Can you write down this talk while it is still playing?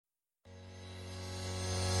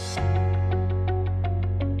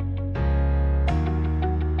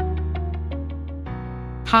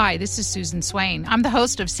Hi, this is Susan Swain. I'm the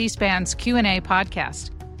host of C-SPAN's Q&A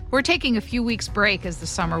podcast. We're taking a few weeks break as the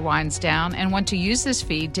summer winds down and want to use this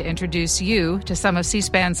feed to introduce you to some of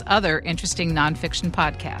C-SPAN's other interesting nonfiction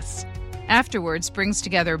podcasts. Afterwards brings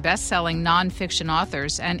together best-selling nonfiction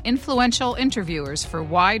authors and influential interviewers for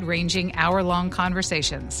wide-ranging hour-long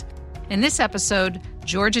conversations. In this episode,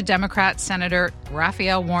 Georgia Democrat Senator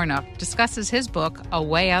Raphael Warnock discusses his book, A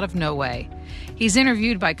Way Out of No Way. He's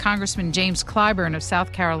interviewed by Congressman James Clyburn of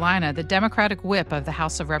South Carolina, the Democratic whip of the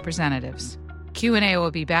House of Representatives. Q&A will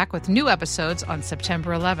be back with new episodes on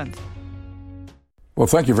September 11th. Well,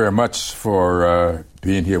 thank you very much for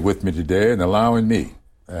being here with me today and allowing me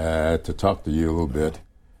to talk to you a little bit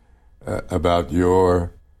about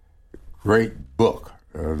your great book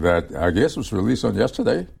that I guess was released on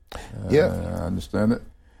yesterday. Yeah. I understand it.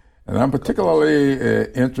 And I'm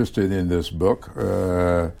particularly interested in this book,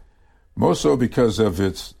 more so because of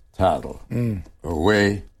its title, A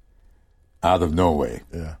Way Out of No Way.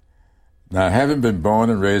 Yeah. Now, having been born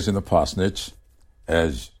and raised in the parsonage,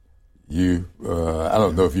 as you, I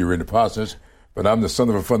don't know if you were in the parsonage, but I'm the son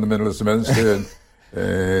of a fundamentalist minister,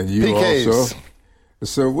 and you PKs. also.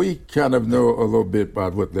 So we kind of know a little bit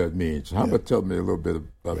about what that means. How about tell me a little bit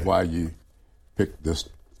about why you picked this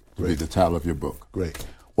to be the title of your book? Great.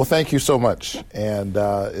 Well, thank you so much, and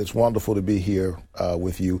it's wonderful to be here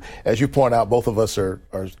with you. As you point out, both of us are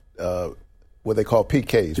what they call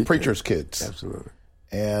PKs, preacher's kids. Absolutely.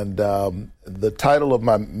 And the title of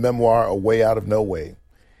my memoir, A Way Out of No Way,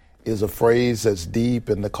 is a phrase that's deep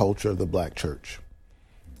in the culture of the black church.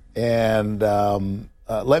 And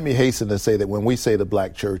let me hasten to say that when we say the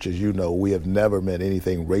black church, as you know, we have never meant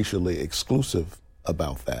anything racially exclusive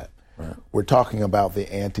about that. Right. We're talking about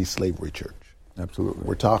the anti-slavery church. Absolutely.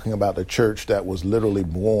 We're talking about the church that was literally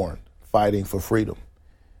born fighting for freedom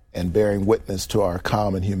and bearing witness to our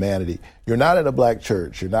common humanity. You're not in a black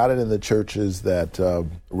church. You're not in the churches that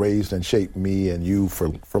raised and shaped me and you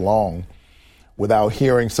for long without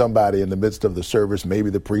hearing somebody in the midst of the service, maybe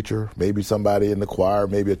the preacher, maybe somebody in the choir,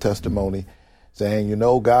 maybe a testimony, saying, you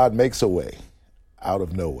know, God makes a way out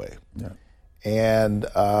of no way. Yeah. And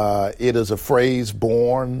it is a phrase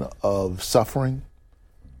born of suffering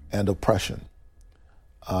and oppression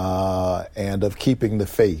and of keeping the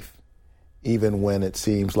faith, even when it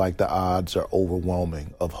seems like the odds are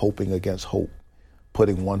overwhelming, of hoping against hope,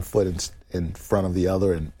 putting one foot in front of the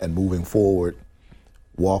other and moving forward,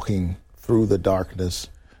 walking through the darkness,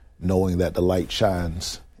 knowing that the light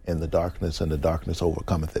shines in the darkness and the darkness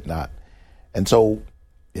overcometh it not. And so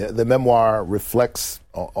the memoir reflects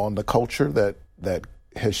on the culture that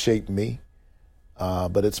has shaped me,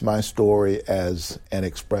 but it's my story as an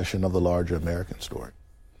expression of the larger American story.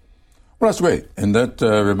 Well, that's great. And that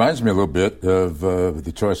reminds me a little bit of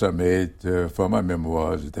the choice I made for my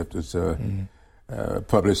memoirs that was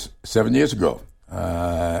published 7 years ago.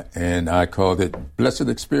 And I called it Blessed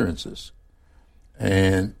Experiences.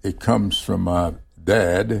 And it comes from my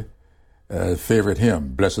dad, favorite hymn,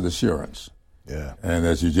 Blessed Assurance. Yeah. And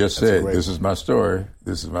as you just said, this is my story,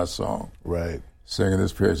 this is my song. Right. Singing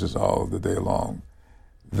his praises all the day long.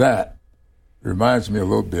 That reminds me a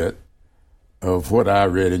little bit of what I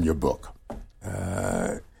read in your book.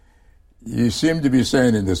 You seem to be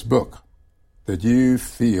saying in this book that you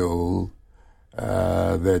feel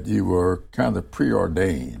that you were kind of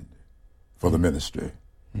preordained for the ministry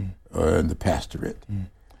and the pastorate.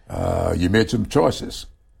 You made some choices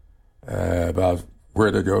about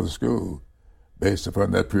where to go to school based upon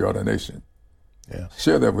that preordination. Yeah.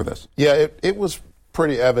 Share that with us. Yeah, it was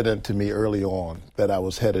pretty evident to me early on that I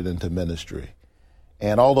was headed into ministry.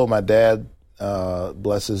 And although my dad,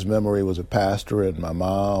 bless his memory, was a pastor, and my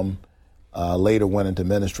mom later went into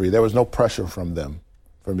ministry, there was no pressure from them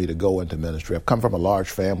for me to go into ministry. I've come from a large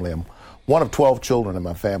family. I'm one of 12 children in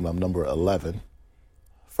my family. I'm number 11,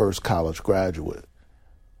 first college graduate.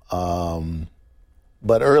 But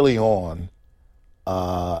early on,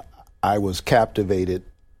 I was captivated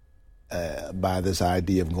by this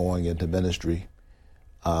idea of going into ministry.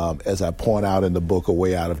 As I point out in the book, A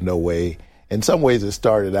Way Out of No Way, in some ways it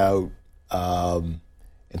started out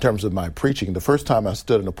in terms of my preaching. The first time I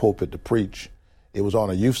stood in a pulpit to preach, it was on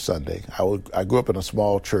a youth Sunday. I grew up in a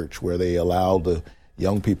small church where they allowed the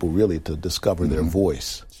young people really to discover their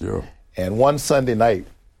voice. Sure. And one Sunday night,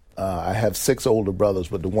 I have 6 older brothers,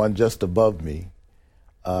 but the one just above me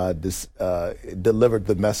delivered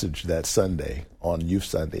the message that Sunday on Youth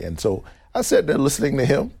Sunday. And so I sat there listening to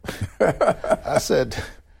him. I said,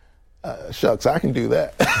 shucks, I can do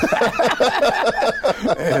that.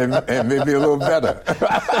 and maybe a little better.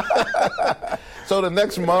 So the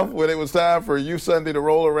next month, when it was time for Youth Sunday to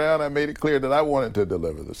roll around, I made it clear that I wanted to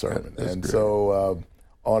deliver the sermon. That's and great. So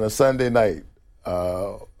on a Sunday night,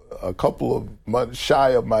 a couple of months shy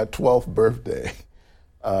of my 12th birthday,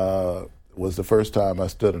 was the first time I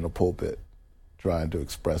stood in a pulpit trying to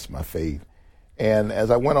express my faith. And as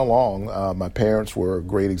I went along, my parents were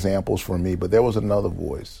great examples for me, but there was another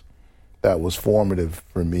voice that was formative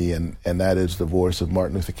for me, and that is the voice of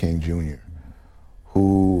Martin Luther King Jr.,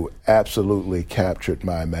 who absolutely captured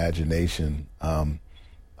my imagination.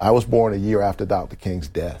 I was born a year after Dr. King's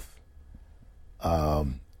death,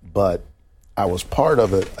 but I was part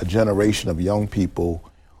of a generation of young people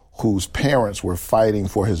whose parents were fighting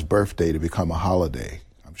for his birthday to become a holiday.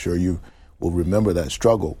 I'm sure you will remember that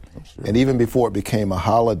struggle. Sure. And even before it became a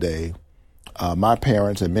holiday, my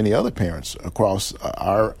parents and many other parents across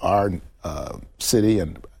our city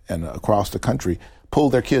and across the country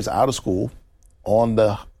pulled their kids out of school on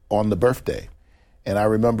the birthday. And I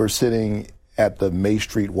remember sitting at the May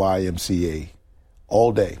Street YMCA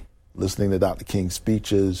all day, listening to Dr. King's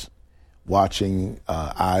speeches, watching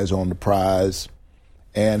Eyes on the Prize,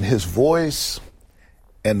 and his voice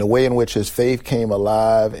and the way in which his faith came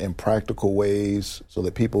alive in practical ways so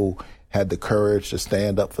that people had the courage to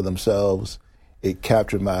stand up for themselves. It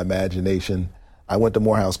captured my imagination. I went to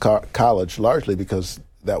Morehouse College largely because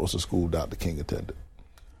that was the school Dr. King attended.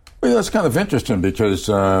 Well, that's kind of interesting because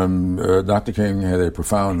Dr. King had a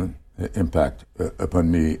profound impact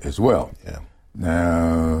upon me as well. Yeah.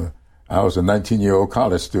 Now, I was a 19-year-old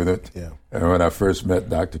college student when I first met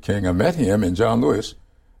Dr. King. I met him in John Lewis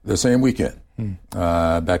the same weekend,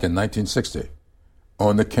 back in 1960,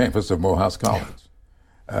 on the campus of Morehouse College.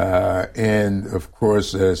 And, of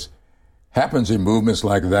course, as happens in movements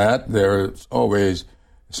like that, there's always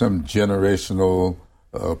some generational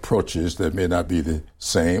approaches that may not be the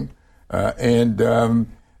same. And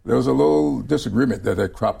there was a little disagreement that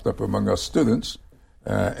had cropped up among us students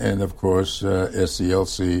and, of course,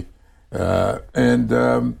 SCLC.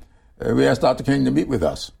 And we asked Dr. King to meet with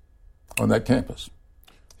us on that campus.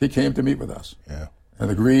 He came to meet with us and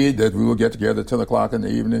agreed that we would get together at 10 o'clock in the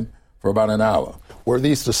evening for about an hour. Were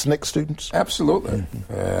these the SNCC students? Absolutely.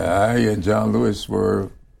 I and John Lewis were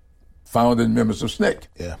founding members of SNCC.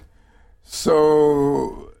 Yeah.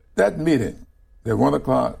 So that meeting, the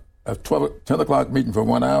 10 o'clock meeting for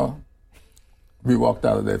 1 hour, we walked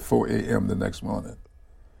out of there at 4 a.m. the next morning.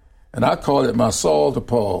 And I called it my Saul to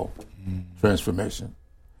Paul transformation.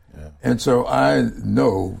 Yeah. And so I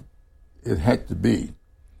know it had to be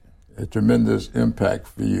a tremendous impact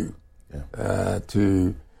for you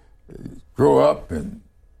to grow up and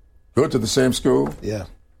go to the same school. Yeah.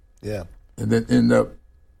 And then end up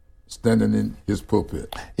standing in his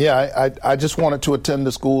pulpit. Yeah, I just wanted to attend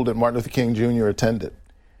the school that Martin Luther King Jr. attended.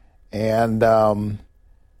 And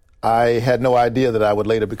I had no idea that I would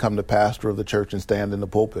later become the pastor of the church and stand in the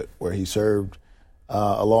pulpit where he served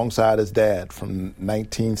alongside his dad from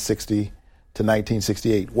 1960 to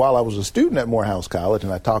 1968. While I was a student at Morehouse College,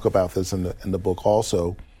 and I talk about this in the book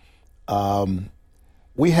also,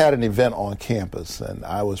 we had an event on campus, and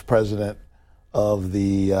I was president of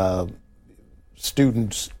the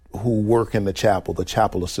students who work in the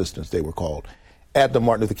chapel assistants they were called, at the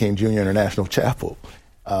Martin Luther King Jr. International Chapel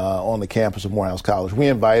on the campus of Morehouse College. We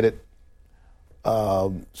invited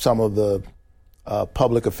some of the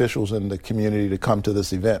public officials in the community to come to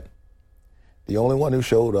this event. The only one who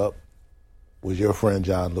showed up was your friend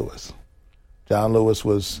John Lewis. John Lewis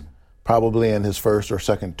was probably in his first or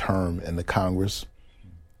second term in the Congress,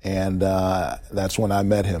 and that's when I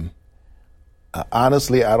met him.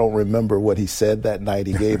 Honestly, I don't remember what he said that night.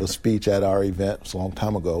 He gave a speech at our event. It was a long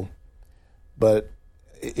time ago. But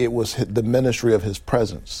it was the ministry of his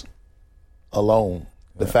presence alone.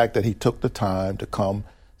 The fact that he took the time to come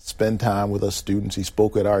spend time with us students. He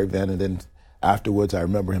spoke at our event, and then afterwards I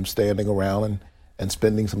remember him standing around and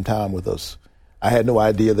spending some time with us. I had no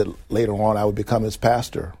idea that later on I would become his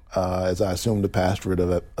pastor as I assumed the pastorate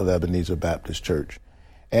of Ebenezer Baptist Church.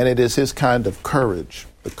 And it is his kind of courage,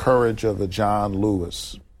 the courage of a John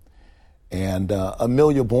Lewis and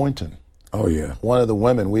Amelia Boynton. Oh yeah, one of the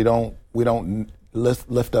women. We don't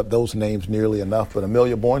lift up those names nearly enough, but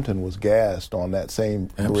Amelia Boynton was gassed on that same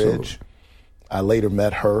bridge. I later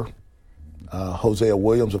met her. Hosea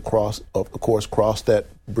Williams, of course, crossed that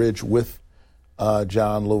bridge with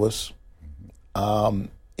John Lewis.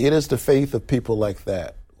 It is the faith of people like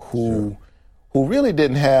that who really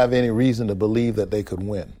didn't have any reason to believe that they could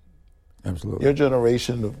win. Absolutely. Your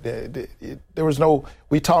generation, there was no.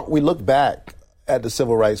 We look back at the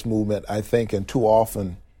civil rights movement, I think, and too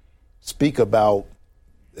often speak about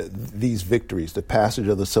these victories, the passage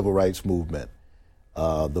of the civil rights movement,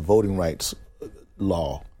 the voting rights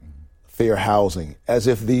law, fair housing, as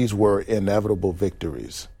if these were inevitable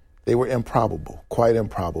victories. They were improbable, quite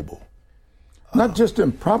improbable. Not just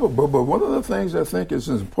improbable, but one of the things I think is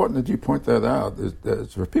important that you point that out is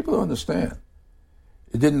that for people to understand,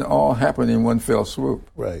 it didn't all happen in one fell swoop.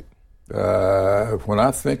 Right. When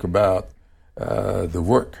I think about the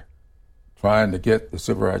work trying to get the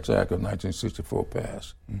Civil Rights Act of 1964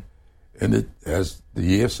 passed, and it, as the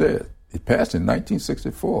year said, it passed in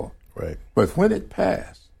 1964. Right. But when it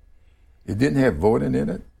passed, it didn't have voting in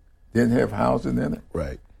it, didn't have housing in it.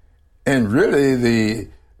 Right. And really the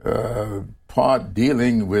part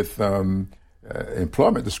dealing with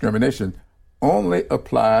employment discrimination only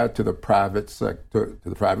applied to the private sector.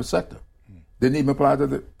 Didn't even apply to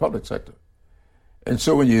the public sector. And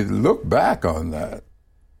so when you look back on that,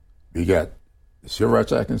 you got the Civil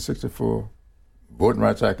Rights Act in 64, Voting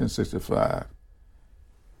Rights Act in 65,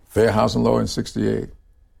 Fair Housing Law in 68,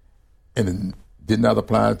 and it did not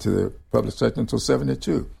apply to the public sector until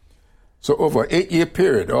 72. So over an 8-year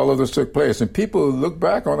period, all of this took place, and people look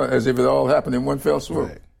back on it as if it all happened in one fell swoop.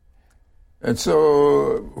 Right. And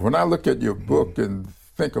so when I look at your book and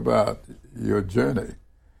think about your journey,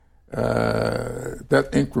 that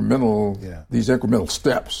incremental, these incremental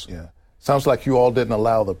steps. Yeah. Sounds like you all didn't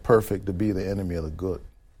allow the perfect to be the enemy of the good.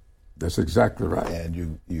 That's exactly right.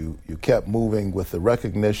 And you kept moving with the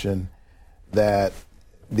recognition that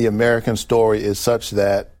the American story is such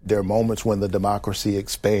that there are moments when the democracy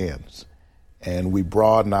expands and we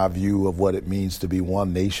broaden our view of what it means to be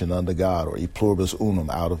one nation under God, or e pluribus unum,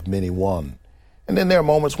 out of many one. And then there are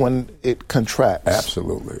moments when it contracts.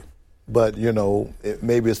 Absolutely. But,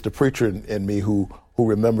 maybe it's the preacher in me who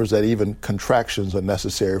remembers that even contractions are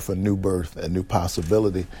necessary for new birth and new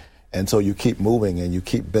possibility. And so you keep moving and you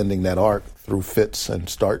keep bending that arc through fits and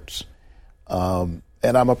starts. And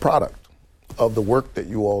I'm a product of the work that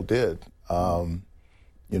you all did. I'm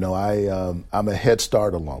a Head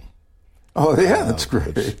Start alum. Oh, yeah, that's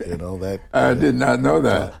great. I did not know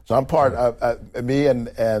that. So I'm part. Me and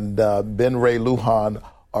Ben Ray Lujan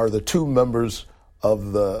are the two members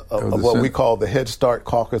of what we call the Head Start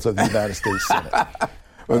Caucus of the United States Senate.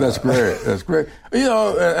 Well, that's great. That's great. And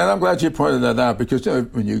I'm glad you pointed that out because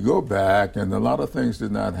when you go back, and a lot of things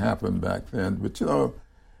did not happen back then. But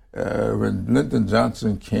when Lyndon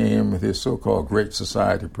Johnson came with his so-called Great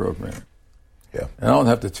Society program. Yeah. And I don't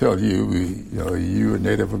have to tell you, you a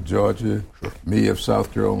native of Georgia, sure. Me of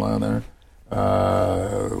South Carolina.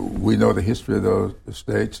 We know the history of those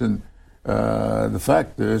states. And the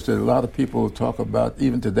fact is that a lot of people talk about,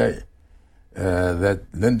 even today, that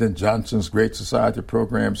Lyndon Johnson's Great Society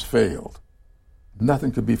programs failed.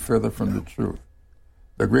 Nothing could be further from the truth.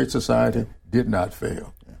 The Great Society did not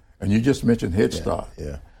fail. Yeah. And you just mentioned Head Start.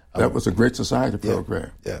 Yeah. That was a Great Society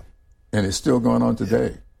program. Yeah. And it's still going on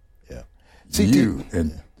today. You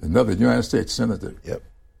and another United States Senator,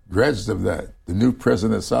 graduates of that, the new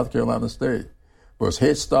president of South Carolina State, was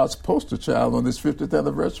Head Start's poster child on this 50th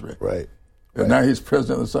anniversary. Right. And now he's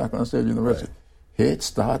president of South Carolina State University. Right. Head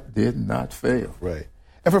Start did not fail. Right.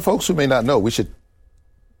 And for folks who may not know, we should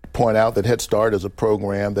point out that Head Start is a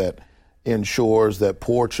program that ensures that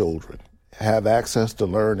poor children have access to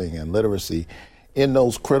learning and literacy in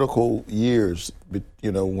those critical years,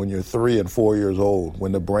 when you're 3 and 4 years old,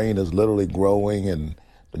 when the brain is literally growing and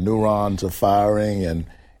the neurons are firing, and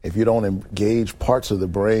if you don't engage parts of the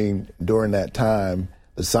brain during that time,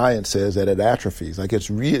 the science says that it atrophies. Like, it's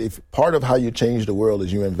really part of how you change the world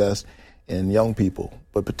is you invest in young people,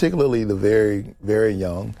 but particularly the very, very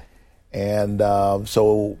young. And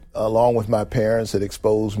so along with my parents, it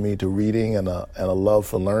exposed me to reading and a love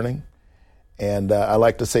for learning. And I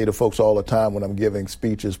like to say to folks all the time when I'm giving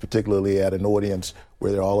speeches, particularly at an audience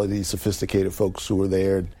where there are all of these sophisticated folks who are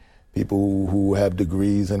there, people who have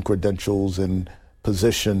degrees and credentials and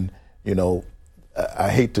position, I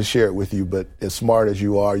hate to share it with you, but as smart as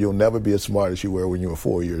you are, you'll never be as smart as you were when you were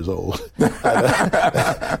 4 years old.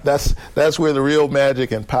 That's where the real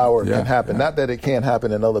magic and power can happen. Not that it can't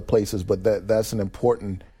happen in other places, but that's an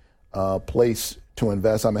important place to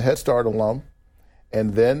invest. I'm a Head Start alum.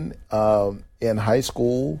 And then in high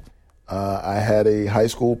school, I had a high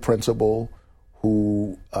school principal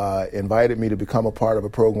who invited me to become a part of a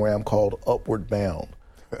program called Upward Bound,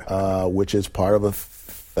 which is part of a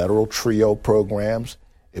federal trio of programs.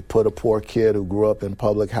 It put a poor kid who grew up in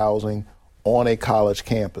public housing on a college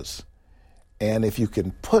campus. And if you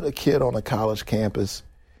can put a kid on a college campus,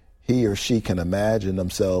 he or she can imagine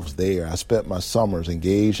themselves there. I spent my summers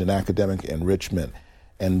engaged in academic enrichment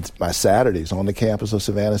and my Saturdays on the campus of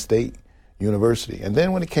Savannah State University. And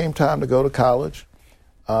then when it came time to go to college,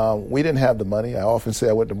 we didn't have the money. I often say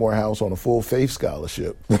I went to Morehouse on a full faith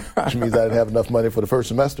scholarship, which means I didn't have enough money for the first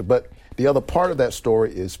semester. But the other part of that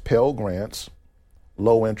story is Pell Grants,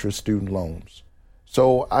 low-interest student loans.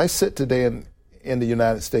 So I sit today in the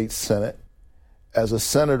United States Senate as a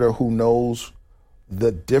senator who knows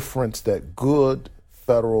the difference that good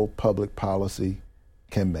federal public policy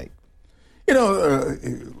can make. You know,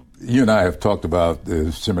 you and I have talked about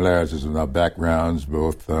the similarities in our backgrounds,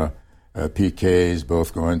 both PKs,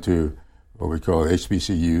 both going to what we call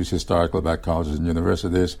HBCUs, historically black colleges and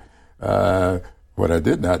universities. What I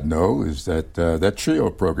did not know is that that TRIO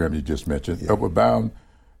program you just mentioned, Upward Bound,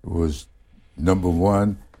 was number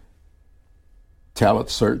one talent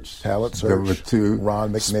search. Number two,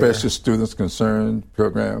 Ron McNair. Special Students Concerned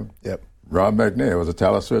program. Yep. Ron McNair was a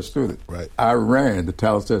talent search student. Right. I ran the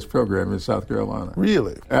talent search program in South Carolina.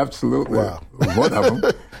 Really? Absolutely. Wow. One of them.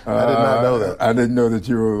 I did not know that. I didn't know that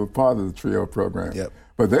you were part of the TRIO program. Yep.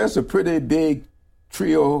 But there's a pretty big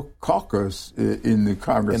TRIO caucus in the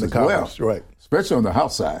Congress as well. Right. Especially on the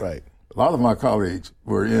House side. Right. A lot of my colleagues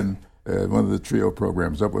were in one of the TRIO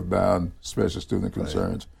programs, Upward Bound, Special Student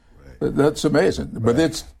Concerns. Right. That's amazing. But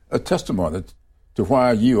it's a testimony to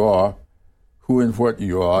why you are who and what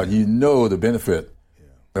you are. You know the benefit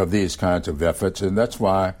of these kinds of efforts, and that's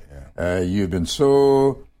why you've been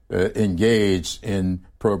so engaged in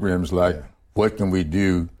programs like what can we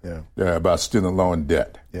do about student loan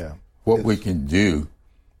debt, what we can do.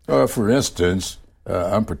 For instance,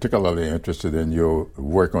 I'm particularly interested in your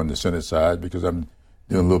work on the Senate side because I'm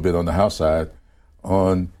doing a little bit on the House side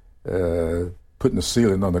on putting a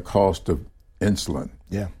ceiling on the cost of insulin.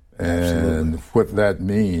 Yeah, and absolutely. What that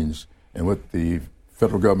means and what the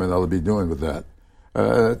federal government ought to be doing with that.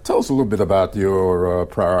 Tell us a little bit about your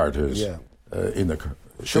priorities in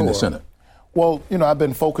the Senate. Well, you know, I've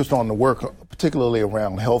been focused on the work, particularly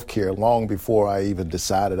around health care, long before I even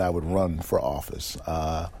decided I would run for office.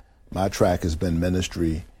 My track has been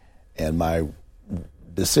ministry, and my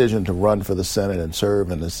decision to run for the Senate and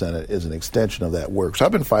serve in the Senate is an extension of that work. So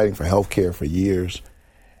I've been fighting for health care for years.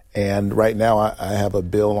 And right now I have a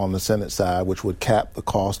bill on the Senate side which would cap the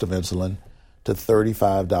cost of insulin to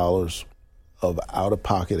 $35 of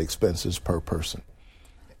out-of-pocket expenses per person.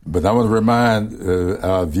 But I want to remind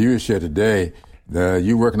our viewers here today that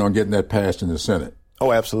you're working on getting that passed in the Senate.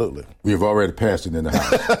 Oh, absolutely. We've already passed it in the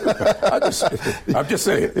House. I'm just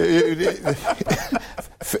saying.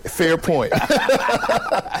 Fair point.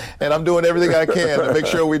 And I'm doing everything I can to make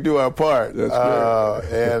sure we do our part. That's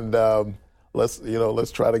great.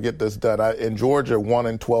 Let's try to get this done. In Georgia, 1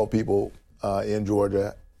 in 12 people in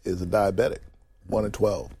Georgia is a diabetic. 1 in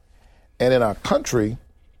 12. And in our country,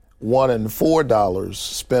 $1 in $4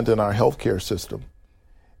 spent in our healthcare system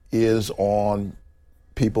is on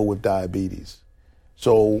people with diabetes.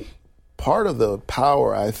 So part of the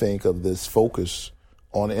power, I think, of this focus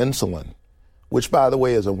on insulin, which, by the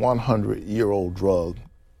way, is a 100-year-old drug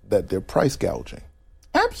that they're price gouging.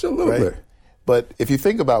 Absolutely. Right? But if you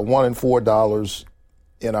think about $1 in $4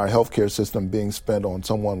 in our healthcare system being spent on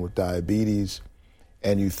someone with diabetes,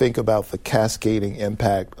 and you think about the cascading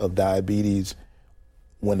impact of diabetes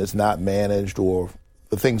when it's not managed or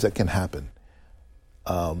the things that can happen,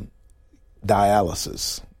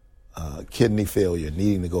 dialysis, kidney failure,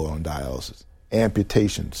 needing to go on dialysis,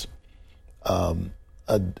 amputations.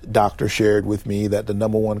 A doctor shared with me that the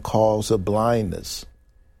number one cause of blindness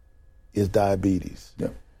is diabetes.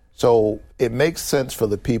 Yep. So it makes sense for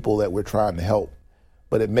the people that we're trying to help,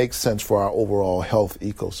 but it makes sense for our overall health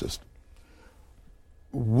ecosystem.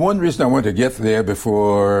 One reason I want to get there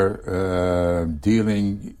before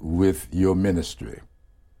dealing with your ministry,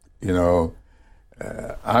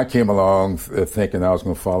 I came along thinking I was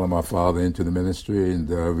going to follow my father into the ministry, and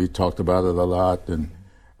we talked about it a lot. And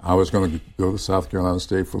I was going to go to South Carolina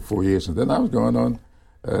State for 4 years, and then I was going on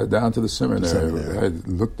down to the seminary. I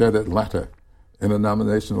looked at Atlanta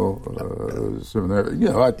Interdenominational Seminary.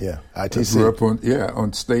 ITC. I grew up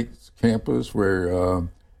on state campus where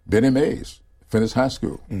Benny Mays finished high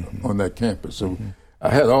school on that campus. So I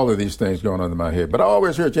had all of these things going on in my head. But I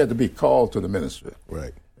always heard you had to be called to the ministry.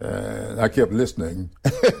 Right. And I kept listening.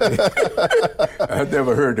 I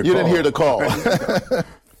never heard the call. You didn't hear the call.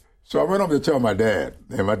 So I went over to tell my dad.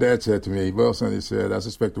 And my dad said to me, well, son, he said, I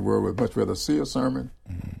suspect the world would much rather see a sermon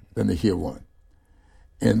than to hear one.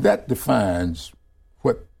 And that defines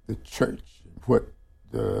what the church, what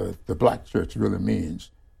the black church really means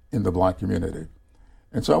in the black community.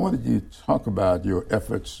 And so I wanted you to talk about your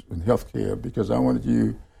efforts in healthcare because I wanted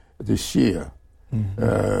you to share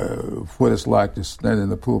what it's like to stand in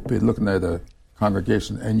the pulpit looking at a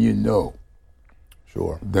congregation and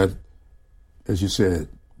Sure. that, as you said,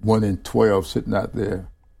 1 in 12 sitting out there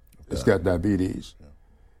has got diabetes,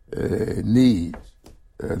 needs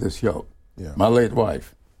this help. Yeah. My late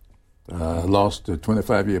wife lost a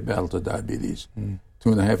 25-year battle to diabetes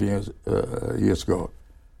 2.5 years ago.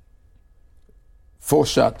 4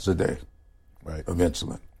 shots a day Right. of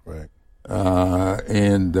insulin. Right.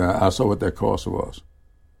 And I saw what that cost was.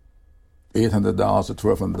 $800 to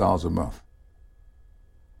 $1,200 a month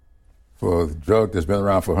for a drug that's been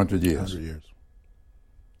around for 100 years. 100 years.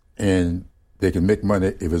 And they can make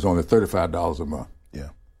money if it's only $35 a month. Yeah.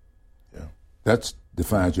 Yeah. That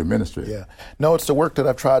defines your ministry. Yeah. No, it's the work that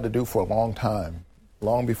I've tried to do for a long time,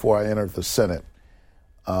 long before I entered the Senate.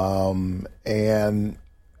 And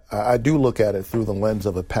I do look at it through the lens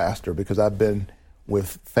of a pastor because I've been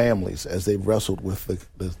with families as they've wrestled with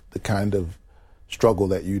the kind of struggle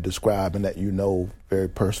that you describe and that you know very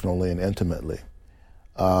personally and intimately.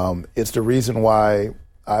 It's the reason why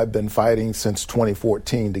I've been fighting since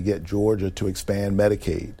 2014 to get Georgia to expand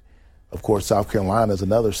Medicaid. Of course, South Carolina is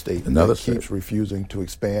another state that keeps refusing to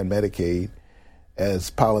expand Medicaid as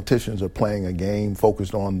politicians are playing a game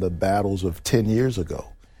focused on the battles of 10 years ago.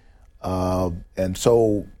 And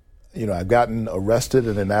so, you know, I've gotten arrested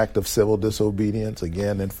in an act of civil disobedience,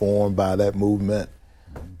 again, informed by that movement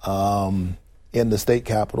in the state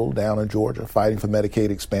capitol down in Georgia, fighting for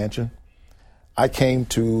Medicaid expansion. I came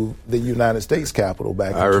to the United States Capitol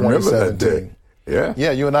back in 2017. Remember that day. Yeah.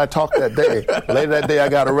 Yeah, you and I talked that day. Later that day, I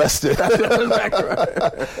got arrested.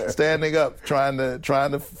 Standing up, trying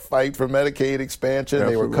to fight for Medicaid expansion.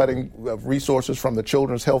 Absolutely. They were cutting resources from the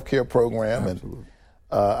Children's Health Care Program. Absolutely.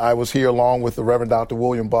 And I was here along with the Reverend Dr.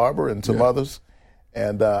 William Barber and some others.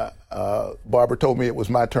 And Barber told me it was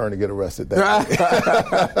my turn to get arrested that day.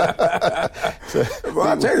 Well,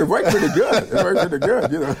 I'll tell you, it worked pretty good.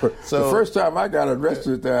 You know, so, the first time I got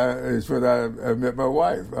arrested is when I met my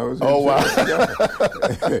wife. I was wow.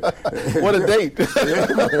 What a date.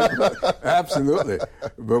 Absolutely.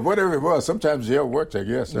 But whatever it was, sometimes jail worked, I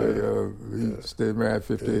guess. We stayed married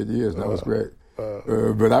 58 years, and that was great.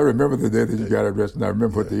 But I remember the day that you got arrested, and I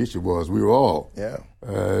remember what the issue was. We were all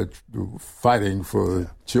fighting for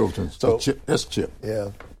children. So that's Chip.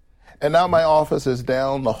 Yeah. And now my office is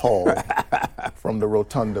down the hall from the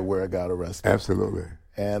rotunda where I got arrested. Absolutely.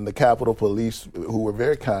 And the Capitol Police, who were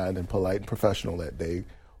very kind and polite and professional that day,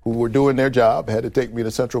 who were doing their job, had to take me to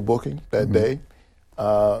central booking that day.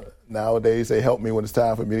 Nowadays, they help me when it's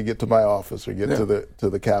time for me to get to my office or get to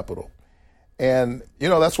the Capitol. And, you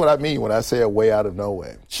know, that's what I mean when I say a way out of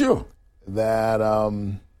nowhere. Sure. That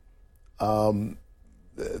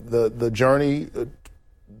the journey,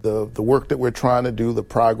 the work that we're trying to do, the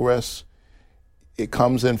progress, it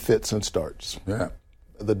comes in fits and starts. Yeah.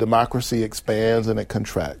 The democracy expands and it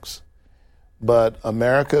contracts. But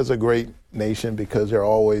America is a great nation because there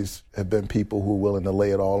always have been people who are willing to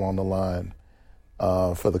lay it all on the line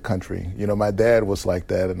for the country. You know, my dad was like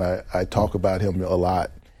that, and I talk about him a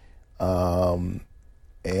lot.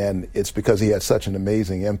 And it's because he had such an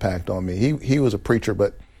amazing impact on me. He was a preacher,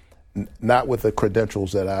 but not with the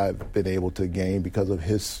credentials that I've been able to gain because of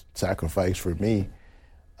his sacrifice for me.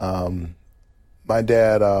 My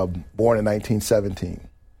dad, born in 1917,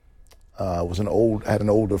 had an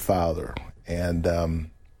older father, and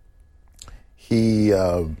he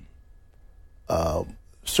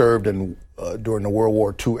served during the World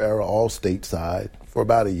War II era, all stateside, for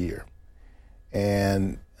about a year.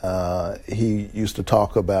 And he used to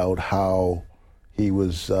talk about how he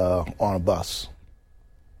was on a bus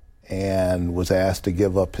and was asked to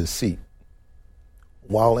give up his seat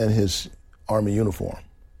while in his Army uniform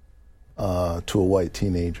to a white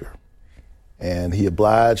teenager. And he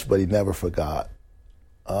obliged, but he never forgot.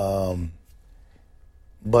 But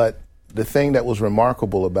the thing that was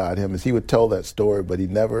remarkable about him is he would tell that story, but he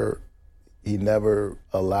never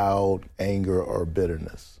allowed anger or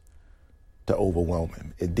bitterness to overwhelm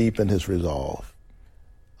him. It deepened his resolve.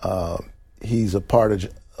 He's a part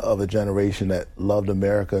of a generation that loved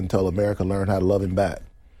America until America learned how to love him back.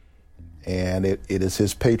 And it is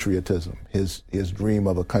his patriotism, his dream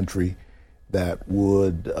of a country that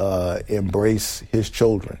would embrace his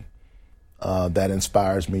children that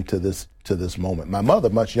inspires me to this moment. My mother,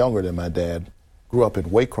 much younger than my dad, grew up in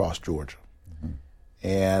Waycross, Georgia. Mm-hmm.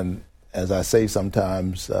 And as I say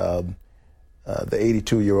sometimes, the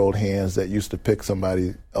 82-year-old hands that used to pick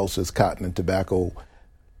somebody else's cotton and tobacco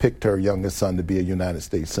picked her youngest son to be a United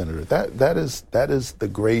States Senator. That is the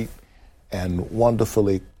great and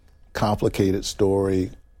wonderfully complicated story,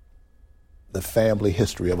 the family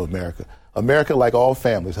history of America. America, like all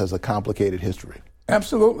families, has a complicated history.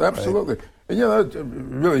 Absolutely. Right? And, you know,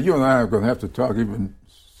 really, you and I are going to have to talk even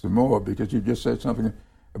some more because you just said something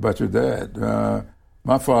about your dad.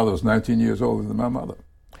 My father was 19 years older than my mother.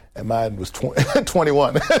 And mine was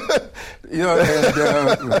 21. You know,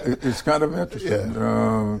 and it's kind of interesting.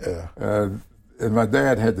 Yeah. And my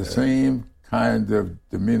dad had the same kind of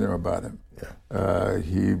demeanor about him. Yeah.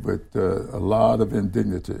 He with a lot of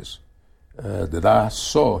indignities that I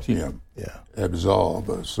saw him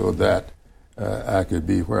absolve so that I could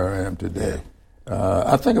be where I am today.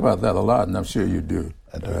 I think about that a lot, and I'm sure you do,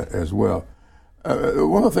 as well.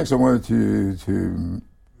 One of the things I wanted to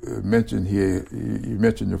mention here, you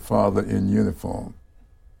mentioned your father in uniform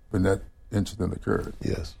when that incident occurred.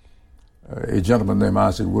 Yes. A gentleman named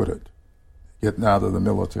Isaac Woodard, getting out of the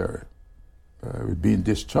military, being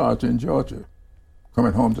discharged in Georgia,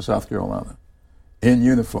 coming home to South Carolina in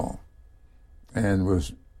uniform, and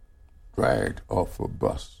was dragged off a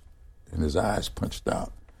bus and his eyes punched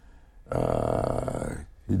out.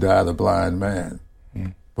 He died a blind man.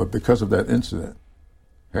 But because of that incident,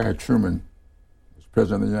 Harry Truman was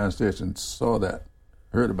president of the United States and saw that,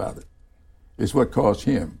 heard about it. It's what caused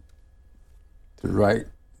him to write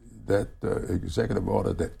that executive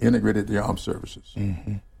order that integrated the armed services.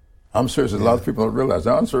 Armed services, a lot of people don't realize,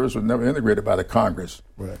 the armed services was never integrated by the Congress.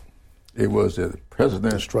 Right. It was the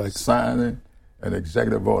president signing an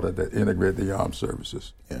executive order that integrated the armed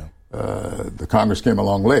services. Yeah. The Congress came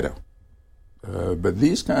along later. But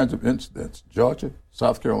these kinds of incidents, Georgia,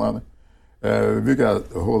 South Carolina, we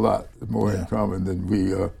got a whole lot more in common than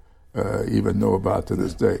we even know about to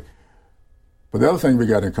this day. But the other thing we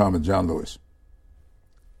got in common, John Lewis.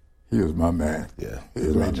 He was my man. Yeah, he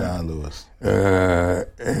was great John Lewis.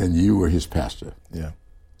 And you were his pastor. Yeah.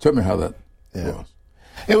 Tell me how that was.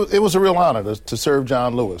 It was a real honor to serve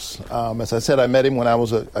John Lewis. As I said, I met him when I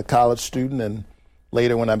was a college student, and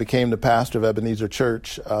later when I became the pastor of Ebenezer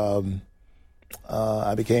Church,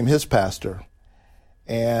 I became his pastor.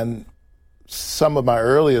 And some of my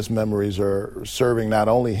earliest memories are serving not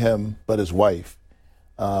only him, but his wife,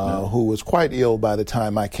 who was quite ill by the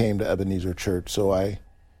time I came to Ebenezer Church. So I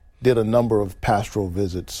did a number of pastoral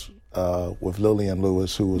visits with Lillian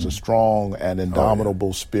Lewis, who was a strong and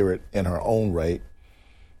indomitable spirit in her own right.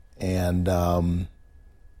 And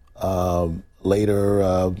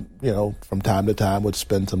later, from time to time, would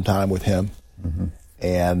spend some time with him.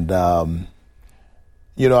 And, as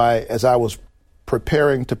I was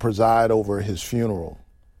preparing to preside over his funeral,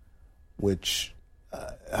 which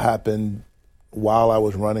happened while I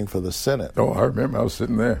was running for the Senate. Oh, I remember. I was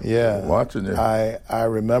sitting there watching you. I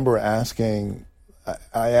remember I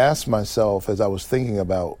asked myself as I was thinking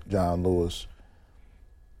about John Lewis,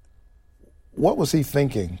 what was he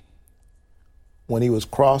thinking when he was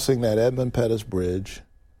crossing that Edmund Pettus Bridge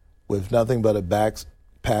with nothing but a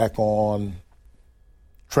backpack on,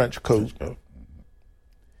 trench coat?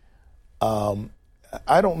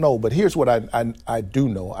 I don't know, but here's what I do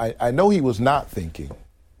know. I know he was not thinking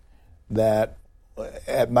that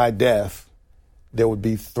at my death there would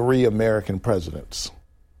be 3 American presidents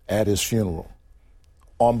at his funeral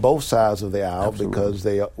on both sides of the aisle. Absolutely. Because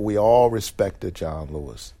we all respected John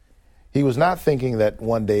Lewis. He was not thinking that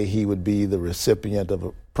one day he would be the recipient of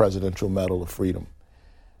a Presidential Medal of Freedom.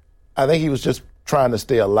 I think he was just trying to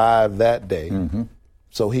stay alive that day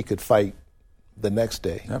so he could fight the next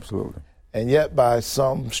day. Absolutely. And yet, by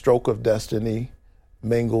some stroke of destiny,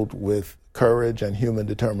 mingled with courage and human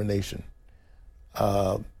determination,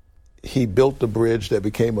 he built a bridge that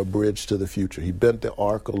became a bridge to the future. He bent the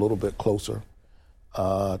arc a little bit closer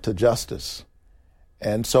to justice.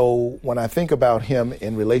 And so when I think about him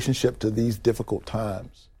in relationship to these difficult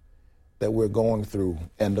times that we're going through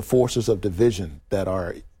and the forces of division that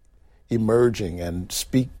are emerging and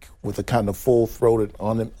speak with a kind of full-throated,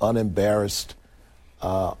 unembarrassed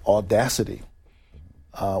audacity,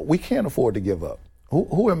 we can't afford to give up.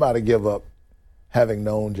 Who am I to give up having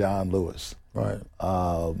known John Lewis? Right.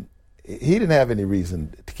 He didn't have any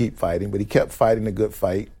reason to keep fighting, but he kept fighting a good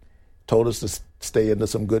fight, told us to stay into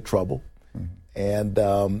some good trouble. And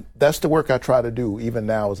that's the work I try to do even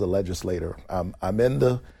now as a legislator. I'm in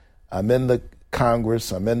the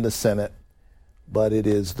Congress, I'm in the Senate, but it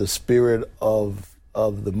is the spirit of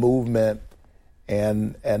the movement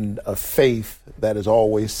and a faith that has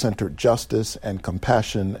always centered justice and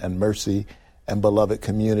compassion and mercy and beloved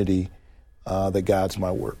community that guides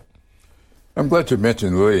my work. I'm glad you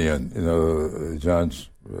mentioned Lillian, John's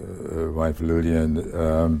wife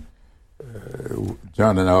Lillian.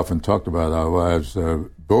 John and I often talked about our wives,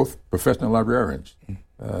 both professional librarians.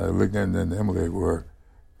 Lillian and Emily were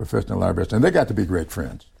professional librarians, and they got to be great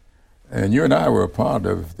friends. And you and I were a part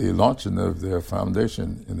of the launching of their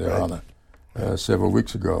foundation in their honor several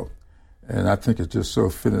weeks ago. And I think it's just so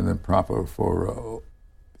fitting and proper for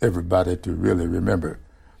everybody to really remember.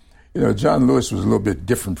 John Lewis was a little bit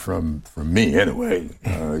different from me anyway.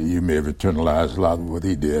 You may have internalized a lot of what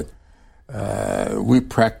he did. We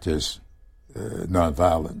practice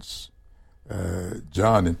nonviolence.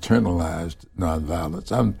 John internalized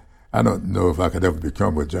nonviolence. I don't know if I could ever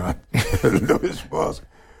become what John Lewis was,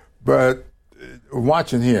 but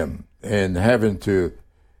watching him and having to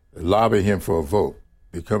lobby him for a vote,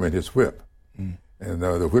 becoming his whip, and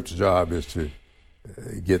the whip's job is to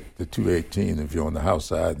get the 218 if you're on the House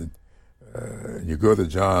side, and you go to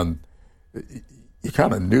John. You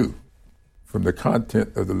kind of knew from the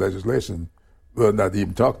content of the legislation, well, not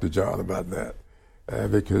even talk to John about that,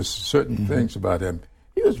 because certain things about him,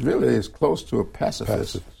 he was really as close to a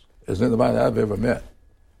pacifist as anybody I've ever met.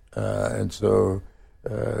 And so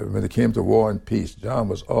when it came to war and peace, John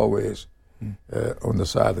was always on the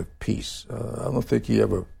side of peace. I don't think he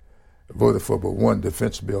ever voted for but one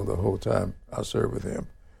defense bill the whole time I served with him,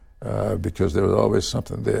 because there was always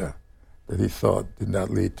something there that he thought did not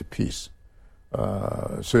lead to peace.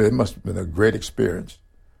 So it must have been a great experience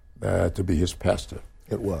to be his pastor.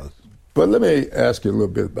 It was. But let me ask you a little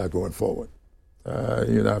bit about going forward.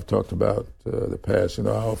 I've talked about the past. I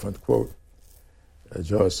often quote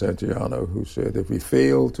George Santayana, who said, if we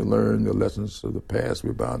fail to learn the lessons of the past,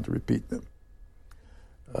 we're bound to repeat them.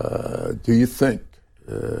 Do you think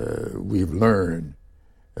we've learned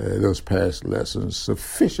those past lessons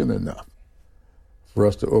sufficient enough for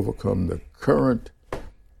us to overcome the current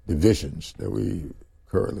divisions that we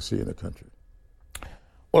currently see in the country?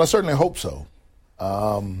 Well, I certainly hope so.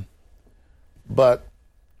 But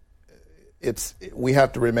we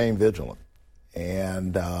have to remain vigilant,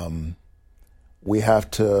 and we have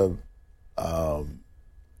to, I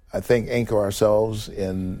think, anchor ourselves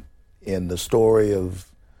in the story of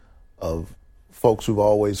folks who've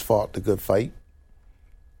always fought the good fight,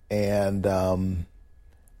 and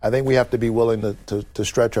I think we have to be willing to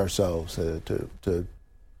stretch ourselves to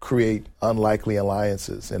create unlikely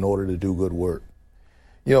alliances in order to do good work.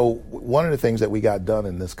 One of the things that we got done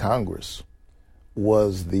in this Congress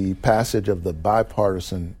was the passage of the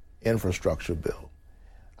bipartisan infrastructure bill.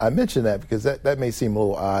 I mention that because that may seem a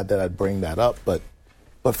little odd that I'd bring that up, but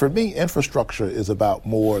for me, infrastructure is about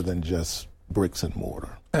more than just bricks and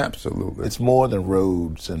mortar. Absolutely. It's more than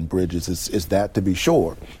roads and bridges. It's that, to be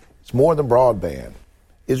sure. It's more than broadband.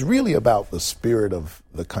 It's really about the spirit of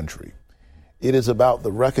the country. It is about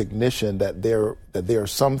the recognition that there are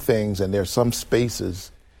some things and there are some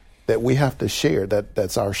spaces that we have to share.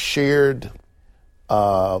 That's our shared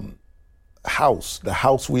house, the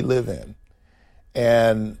house we live in.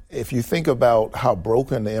 And if you think about how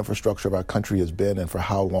broken the infrastructure of our country has been and for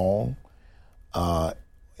how long,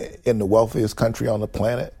 in the wealthiest country on the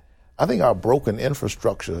planet, I think our broken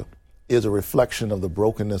infrastructure is a reflection of the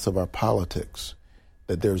brokenness of our politics.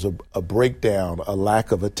 That there's a breakdown, a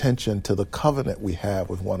lack of attention to the covenant we have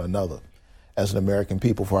with one another as an American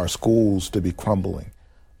people, for our schools to be crumbling,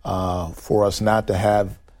 for us not to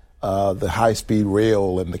have the high-speed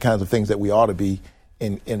rail and the kinds of things that we ought to be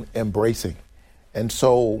embracing. And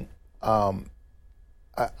so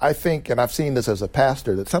I think, and I've seen this as a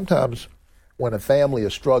pastor, that sometimes when a family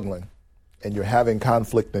is struggling and you're having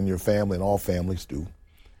conflict in your family, and all families do,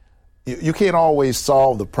 you can't always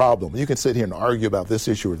solve the problem. You can sit here and argue about this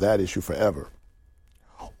issue or that issue forever.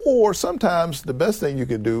 Or sometimes the best thing you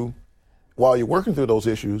can do while you're working through those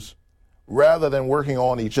issues, rather than working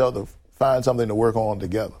on each other, find something to work on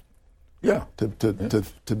together. Yeah.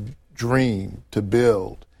 To dream, to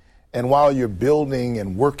build. And while you're building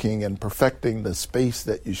and working and perfecting the space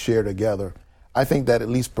that you share together, I think that at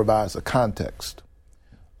least provides a context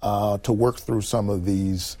to work through some of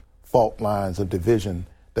these fault lines of division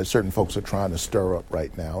that certain folks are trying to stir up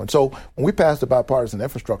right now. And so when we passed the bipartisan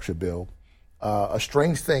infrastructure bill, a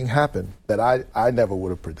strange thing happened that I never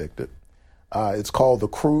would have predicted. It's called the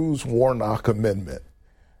Cruz-Warnock Amendment.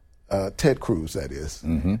 Ted Cruz, that is.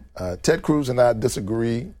 Mm-hmm. Ted Cruz and I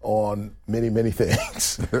disagree on many, many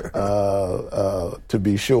things, to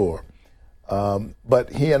be sure. But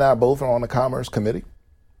he and I both are on the Commerce Committee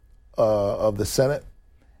of the Senate.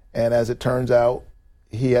 And as it turns out,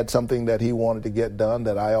 he had something that he wanted to get done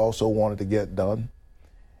that I also wanted to get done.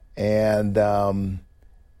 And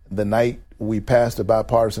the night we passed the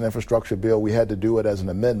bipartisan infrastructure bill, we had to do it as an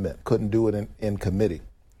amendment, couldn't do it in committee.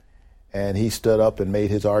 And he stood up and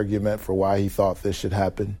made his argument for why he thought this should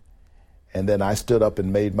happen. And then I stood up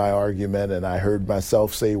and made my argument, and I heard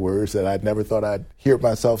myself say words that I'd never thought I'd hear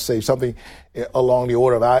myself say, something along the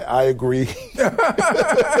order of, I agree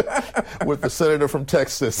with the senator from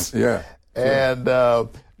Texas. Yeah. And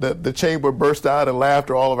the chamber burst out in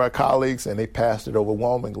laughter, all of our colleagues, and they passed it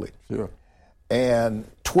overwhelmingly. Sure. And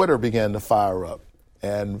Twitter began to fire up.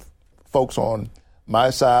 And folks on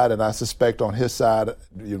my side, and I suspect on his side,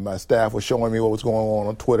 my staff was showing me what was going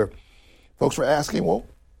on Twitter. Folks were asking, well,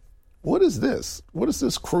 what is this? What is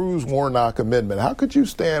this Cruz-Warnock amendment? How could you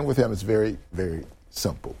stand with him? It's very, very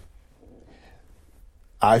simple.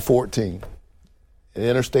 I-14, an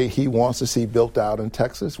interstate he wants to see built out in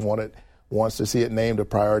Texas, wants to see it named a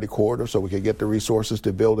priority corridor so we could get the resources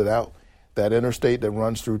to build it out. That interstate that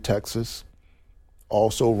runs through Texas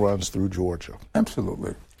also runs through Georgia.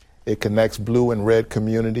 Absolutely. It connects blue and red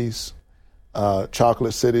communities,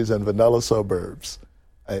 chocolate cities and vanilla suburbs.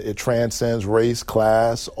 It transcends race,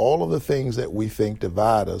 class, all of the things that we think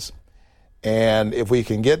divide us. And if we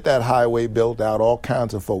can get that highway built out, all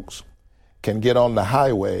kinds of folks can get on the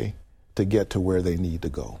highway to get to where they need to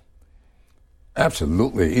go.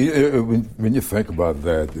 Absolutely. When you think about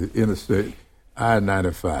that, the interstate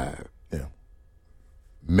I-95,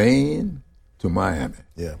 Maine to Miami.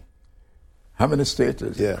 Yeah. How many states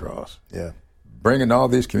does it cross? Yeah. Bringing all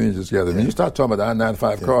these communities together. When you start talking about the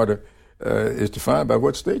I-95 corridor, it's defined by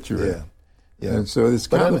what state you're in. Yeah. And so it's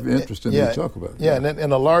kind of interesting to talk about. Yeah, and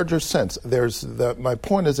in a larger sense, my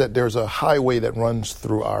point is that there's a highway that runs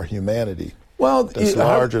through our humanity. Well, that's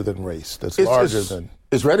larger than race. That's larger than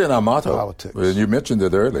it's right in our motto. Politics. And you mentioned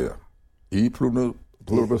it earlier. E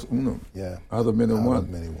pluribus unum. Yeah. Other men in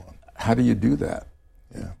one. How do you do that?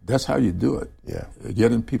 Yeah. That's how you do it. Yeah.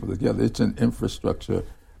 Getting people together. It's an infrastructure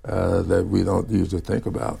that we don't usually think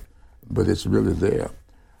about, but it's really there.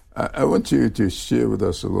 I want you to share with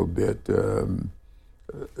us a little bit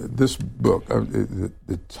this book,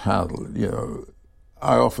 the title. You know,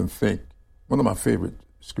 I often think one of my favorite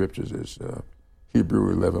scriptures is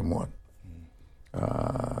Hebrew 11:1.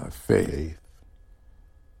 Faith,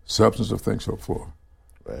 substance of things hoped for,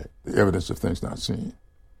 right? The evidence of things not seen.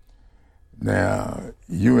 Now,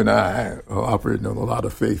 you and I are operating on a lot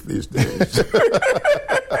of faith these days.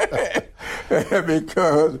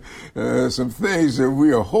 Because some things that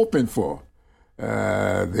we are hoping for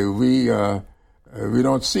that we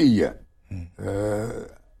don't see yet. You're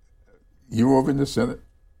over in the Senate,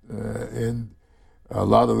 and a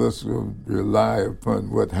lot of us will rely upon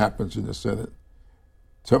what happens in the Senate.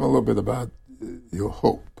 Tell me a little bit about your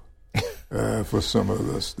hope for some of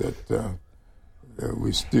us that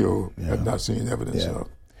we still have not seen evidence of.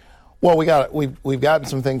 Well, we've gotten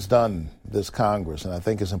some things done this Congress, and I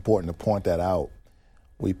think it's important to point that out.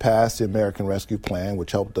 We passed the American Rescue Plan,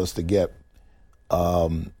 which helped us to get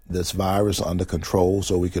this virus under control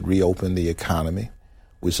so we could reopen the economy.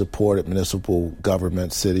 We supported municipal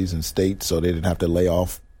government, cities, and states so they didn't have to lay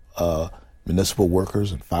off municipal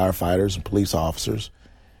workers and firefighters and police officers.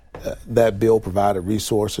 That bill provided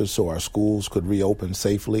resources so our schools could reopen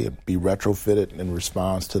safely and be retrofitted in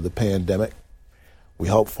response to the pandemic. We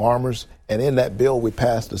helped farmers, and in that bill, we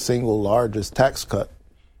passed the single largest tax cut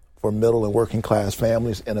for middle and working class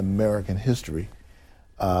families in American history.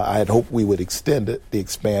 I had hoped we would extend it, the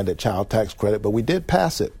expanded child tax credit, but we did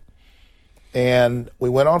pass it. And we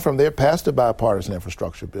went on from there, passed the bipartisan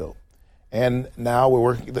infrastructure bill. And now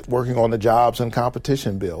we're working on the jobs and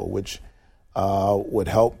competition bill, which would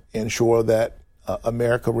help ensure that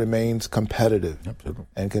America remains competitive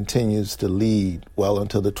and continues to lead well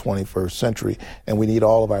into the 21st century. And we need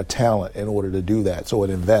all of our talent in order to do that. So it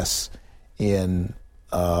invests in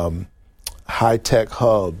high-tech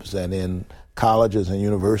hubs and in colleges and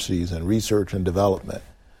universities and research and development.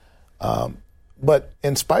 But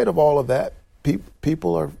in spite of all of that,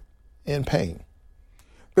 people are in pain.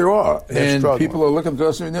 There are. They're and struggling. People are looking to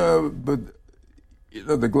us, but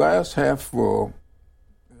the glass half full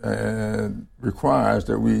requires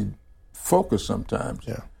that we focus sometimes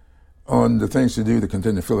on the things to do to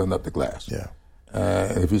continue filling up the glass. Yeah.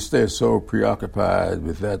 If you stay so preoccupied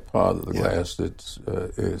with that part of the glass that's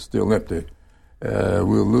is still empty,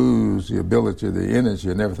 we'll lose the ability, the energy,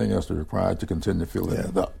 and everything else that's required to continue filling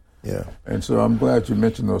it up. Yeah. And so I'm glad you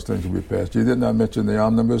mentioned those things that we passed. You did not mention the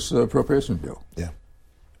omnibus appropriation bill. Yeah.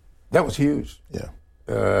 That was huge. Yeah.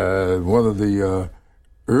 One of the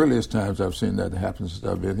earliest times I've seen that happen since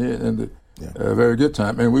I've been here, and a very good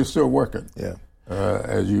time. And we're still working. Yeah.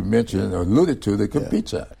 As you mentioned, or alluded to, the compete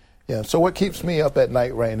side. Yeah. So what keeps me up at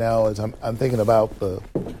night right now is I'm thinking about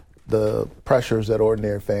the pressures that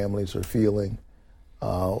ordinary families are feeling.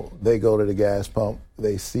 They go to the gas pump,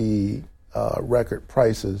 they see record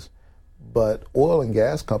prices, but oil and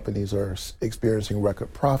gas companies are experiencing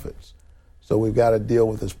record profits. So we've got to deal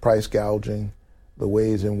with this price gouging, the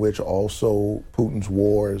ways in which also Putin's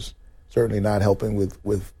wars certainly not helping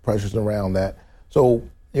with pressures around that. So,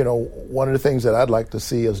 one of the things that I'd like to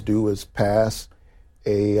see us do is pass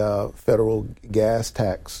a federal gas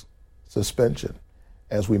tax suspension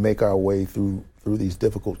as we make our way through these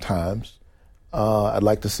difficult times. I'd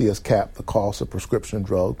like to see us cap the cost of prescription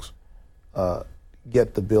drugs,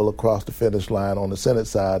 get the bill across the finish line on the Senate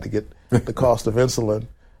side to get the cost of insulin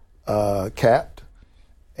capped,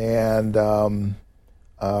 and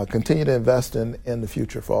continue to invest in the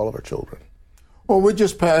future for all of our children. Well, we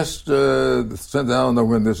just passed, I don't know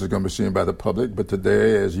when this is going to be seen by the public, but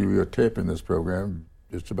today, as you are taping this program,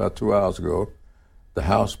 just about 2 hours ago, the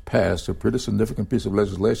House passed a pretty significant piece of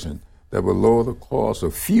legislation that will lower the cost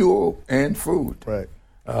of fuel and food. Right.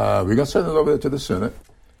 We're going to send it over there to the Senate.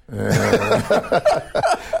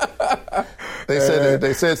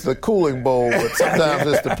 They say it's the cooling bowl, but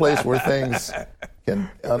sometimes it's the place where things can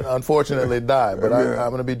unfortunately die. But I'm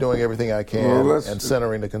going to be doing everything I can and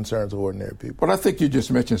centering the concerns of ordinary people. But I think you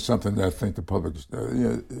just mentioned something that I think the public,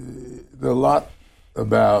 there's a lot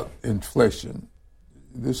about inflation.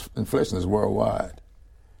 This inflation is worldwide.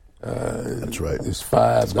 That's right. It's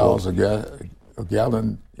 $5 a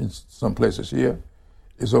gallon in some places here.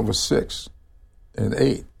 It's over $6 and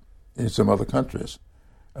 $8 in some other countries.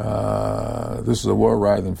 This is a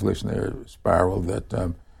worldwide inflationary spiral that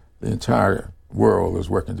the entire world is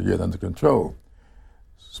working to get under control.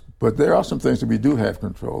 But there are some things that we do have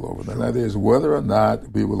control over, and that is whether or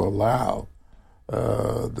not we will allow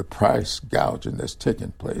the price gouging that's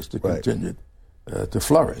taking place to continue to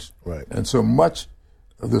flourish. Right. And so much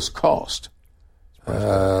of this cost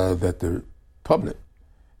that the public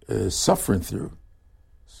is suffering through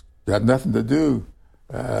got nothing to do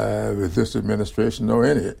with this administration or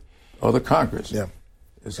any or the Congress. Yeah.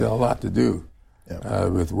 It's got a lot to do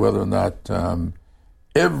with whether or not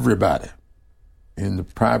everybody in the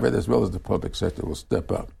private as well as the public sector will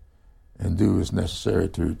step up and do what's necessary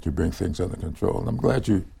to bring things under control. And I'm glad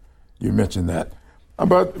you mentioned that.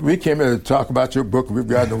 But we came here to talk about your book. We've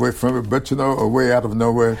gotten away from it, but a way out of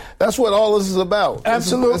nowhere. That's what all this is about.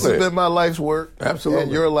 Absolutely. This has been my life's work. Absolutely.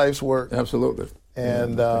 And your life's work. Absolutely.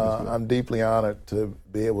 And I'm deeply honored to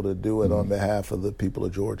be able to do it on behalf of the people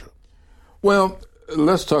of Georgia. Well,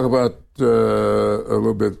 let's talk about a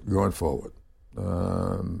little bit going forward.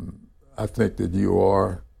 I think that you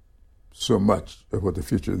are so much of what the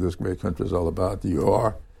future of this great country is all about. You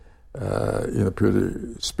are in a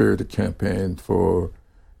pretty spirited campaign for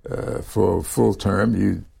full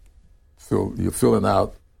term. You're filling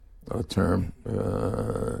out a term,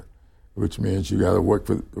 which means you got to work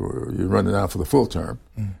for. You're running out for the full term,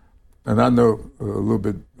 and I know a little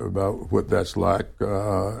bit about what that's like,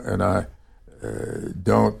 and I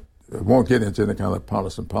won't get into any kind of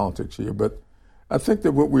partisan politics here, but I think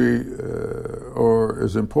that what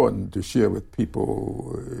is important to share with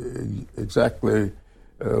people exactly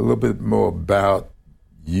a little bit more about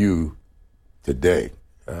you today.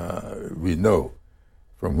 We know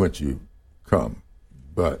from whence you come,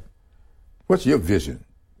 but what's your vision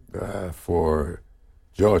for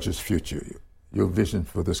Georgia's future? Your vision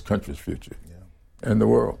for this country's future and the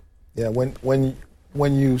world? Yeah, when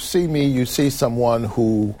you see me, you see someone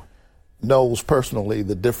who knows personally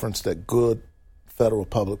the difference that good federal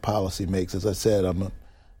public policy makes. As I said, I'm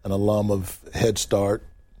an alum of Head Start,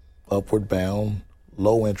 Upward Bound,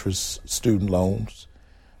 low-interest student loans.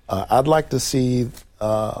 I'd like to see,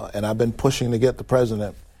 and I've been pushing to get the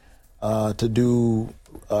president to do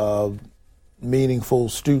meaningful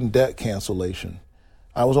student debt cancellation.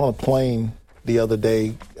 I was on a plane the other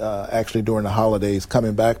day, actually during the holidays,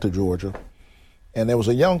 coming back to Georgia, and there was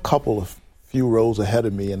a young couple a few rows ahead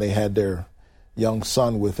of me, and they had their young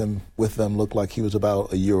son with them, looked like he was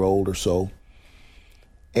about a year old or so.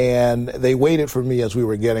 And they waited for me as we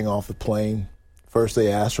were getting off the plane. First,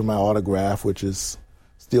 they asked for my autograph, which is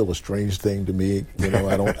still a strange thing to me.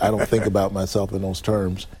 I don't think about myself in those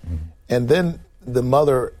terms. Mm-hmm. And then the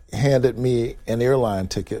mother handed me an airline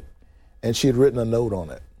ticket, and she had written a note on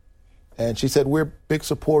it. And she said, "We're big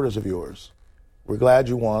supporters of yours. We're glad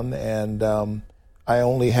you won, and I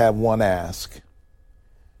only have one ask."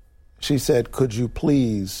 She said, "Could you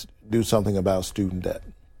please do something about student debt?"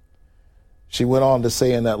 She went on to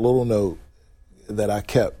say in that little note that I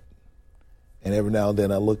kept, and every now and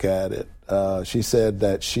then I look at it, she said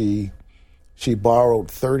that she borrowed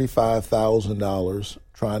 $35,000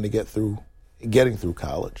 trying to getting through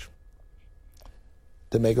college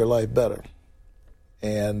to make her life better.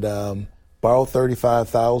 And borrowed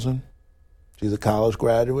 $35,000. She's a college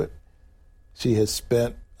graduate. She has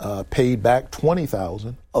paid back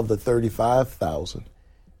 $20,000 of the $35,000,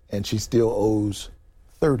 and she still owes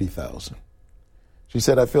 $30,000. She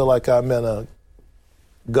said, "I feel like I'm in a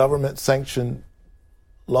government-sanctioned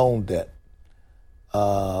loan debt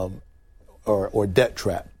or debt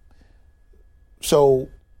trap." So,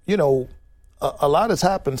 a lot has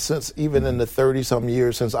happened since, even in the 30-some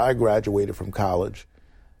years since I graduated from college.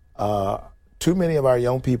 Too many of our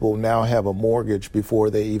young people now have a mortgage before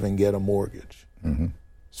they even get a mortgage. Mm-hmm.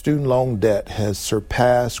 Student loan debt has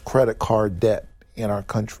surpassed credit card debt in our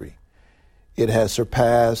country. It has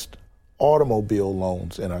surpassed automobile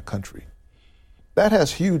loans in our country. That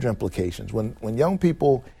has huge implications. When young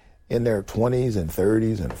people in their 20s and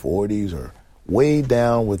 30s and 40s are weighed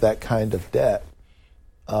down with that kind of debt,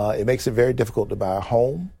 it makes it very difficult to buy a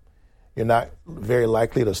home. You're not very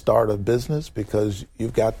likely to start a business because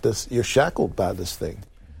you've got this, you're shackled by this thing.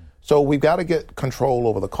 So we've got to get control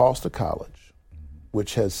over the cost of college,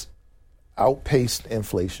 which has outpaced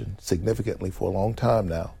inflation significantly for a long time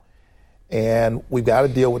now. And we've got to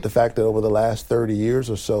deal with the fact that over the last 30 years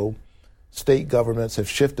or so, state governments have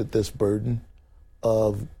shifted this burden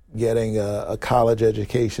of getting a college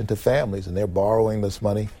education to families, and they're borrowing this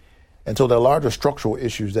money. And so there are larger structural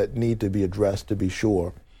issues that need to be addressed, to be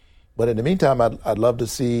sure. But in the meantime, I'd love to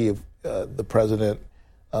see if the president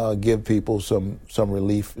give people some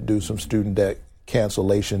relief, do some student debt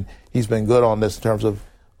cancellation. He's been good on this in terms of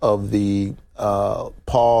the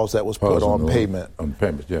pause that was put on payment. On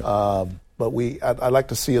payments, yeah. But I'd like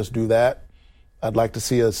to see us do that. I'd like to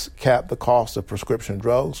see us cap the cost of prescription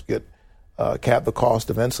drugs, cap the cost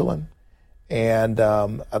of insulin. And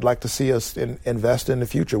I'd like to see us invest in the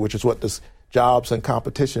future, which is what this jobs and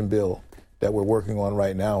competition bill that we're working on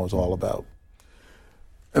right now is all about.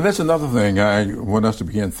 And that's another thing I want us to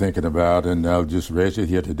begin thinking about, and I'll just raise it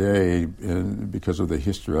here today because of the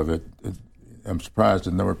history of it. I'm surprised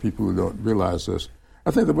at the number of people who don't realize this. I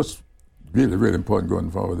think that what's really, really important going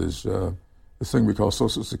forward is this thing we call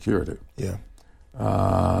Social Security. Yeah.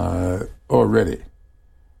 Already,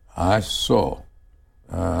 I saw,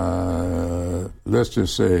 let's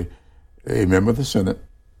just say, a member of the Senate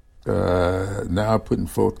now putting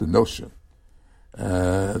forth the notion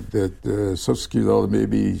that Social Security ought to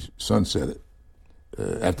maybe sunsetted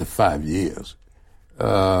after 5 years.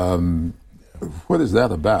 What is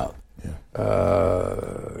that about? Yeah.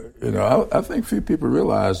 I think few people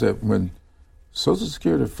realize that when Social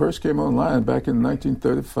Security first came online back in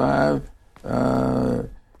 1935,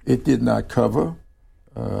 it did not cover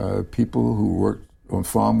people who worked on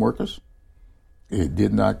farm workers. It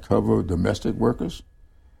did not cover domestic workers.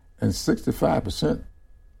 And 65%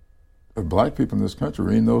 of black people in this country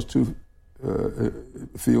are in those two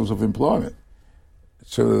fields of employment.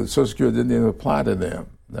 So Social Security didn't even apply to them.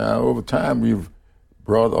 Now, over time, we've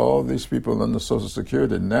brought all these people under Social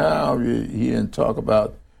Security. Now we hear and talk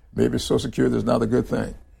about maybe Social Security is not a good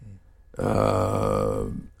thing.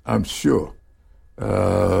 I'm sure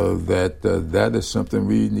that is something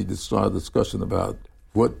we need to start a discussion about.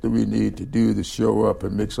 What do we need to do to show up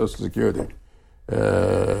and make Social Security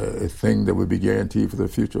a thing that would be guaranteed for the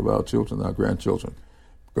future of our children, our grandchildren?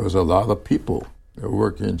 Because a lot of people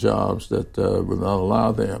work in jobs that will not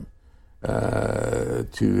allow them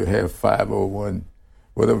to have 501,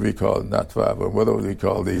 whatever we call it, not 501, whatever we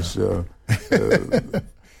call these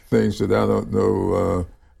things that I don't know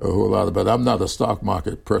a whole lot about. I'm not a stock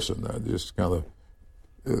market person. I just kind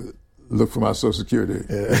of look for my Social Security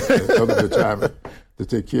and other retirement to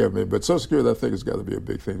take care of me. But Social Security, I think, has got to be a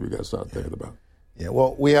big thing we got to start thinking about. Yeah,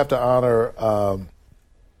 well, we have to honor our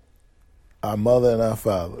mother and our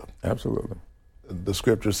father. Absolutely. The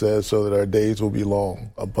scripture says so that our days will be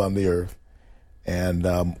long upon the earth. And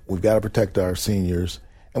we've got to protect our seniors.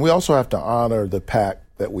 And we also have to honor the pact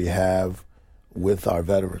that we have with our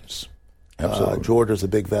veterans. Absolutely. Georgia's a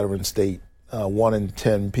big veteran state. 1 in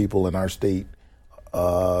 10 people in our state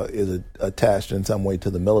is attached in some way to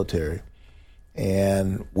the military.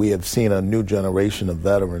 And we have seen a new generation of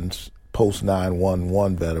veterans,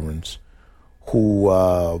 post-9/11 veterans, who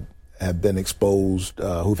have been exposed,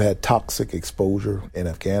 who've had toxic exposure in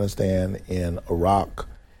Afghanistan, in Iraq,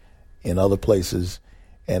 in other places,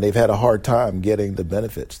 and they've had a hard time getting the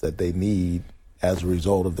benefits that they need as a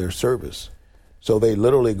result of their service. So they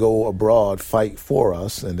literally go abroad, fight for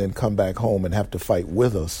us, and then come back home and have to fight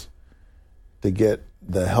with us to get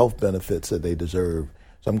the health benefits that they deserve.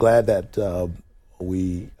 So I'm glad that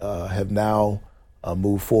we have now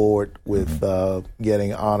moved forward with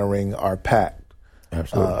honoring our pact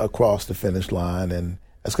across the finish line, and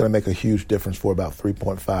that's going to make a huge difference for about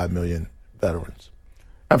 3.5 million veterans.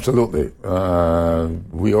 Absolutely.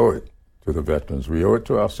 We owe it to the veterans. We owe it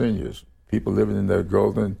to our seniors. People living in their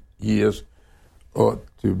golden years ought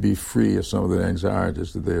to be free of some of the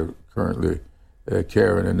anxieties that they're currently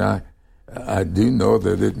carrying. And I do know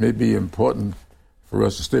that it may be important for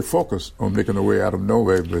us to stay focused on making a way out of no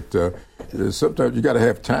way, but sometimes you got to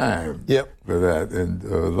have time for that. And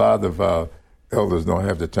a lot of our elders don't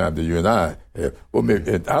have the time that you and I have. Well, maybe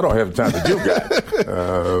I don't have the time that you got.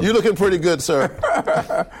 You're looking pretty good, sir.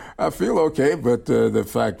 I feel okay, but the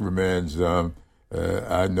fact remains,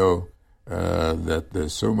 I know that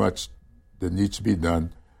there's so much that needs to be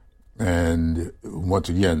done. And once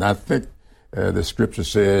again, I think the scripture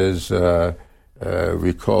says,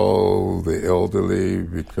 we call the elderly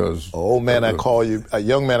because... Old man, I call you. A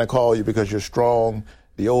young man, I call you because you're strong.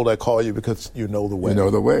 The old, I call you because you know the way. You know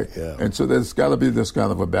the way. Yeah. And so there's got to be this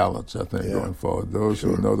kind of a balance, I think, going forward. Those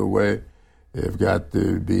who know the way have got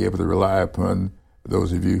to be able to rely upon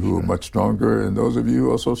those of you who are much stronger, and those of you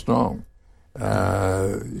who are so strong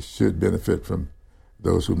should benefit from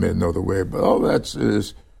those who may know the way. But all that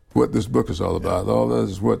is what this book is all about. All that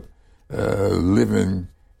is what living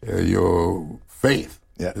your faith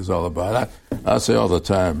is all about. I say all the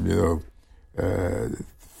time,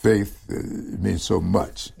 faith means so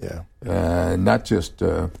much. Not just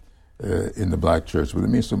in the black church, but it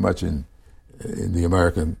means so much in the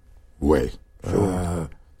American way. Sure.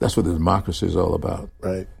 That's what the democracy is all about.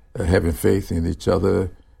 Right. Having faith in each other,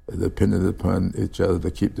 dependent upon each other to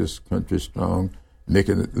keep this country strong,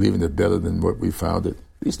 leaving it better than what we found it.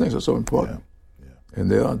 These things are so important. And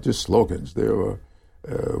they aren't just slogans. They are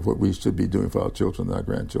what we should be doing for our children and our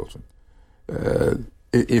grandchildren.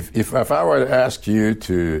 If I were to ask you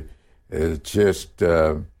to just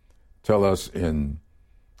tell us in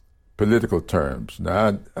political terms,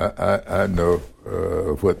 now I know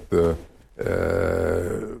what the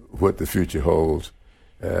future holds.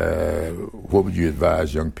 What would you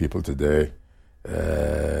advise young people today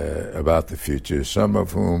about the future? Some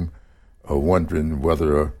of whom are wondering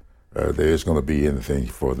whether there is going to be anything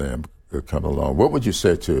for them to come along. What would you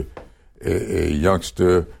say to a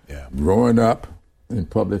youngster growing up in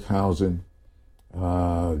public housing,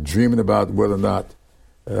 dreaming about whether or not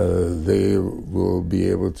they will be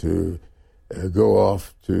able to go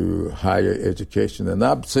off to higher education? And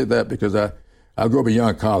I say that because I go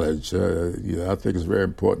beyond college. I think it's very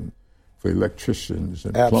important for electricians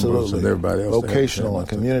and plumbers and everybody else. Vocational and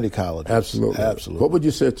community colleges. Absolutely. What would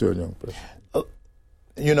you say to a young person?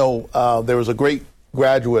 There was a great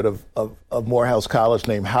graduate of Morehouse College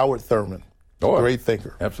named Howard Thurman, a great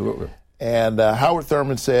thinker. Absolutely. And Howard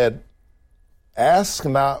Thurman said, ask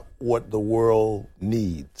not what the world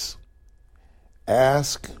needs.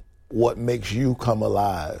 Ask what makes you come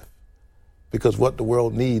alive. Because what the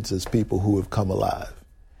world needs is people who have come alive.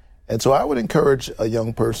 And so I would encourage a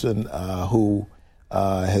young person who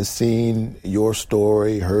has seen your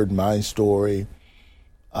story, heard my story,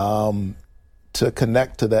 to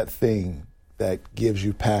connect to that thing that gives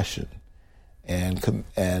you passion and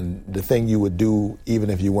the thing you would do even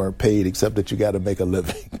if you weren't paid, except that you got to make a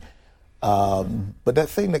living. But that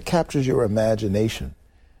thing that captures your imagination,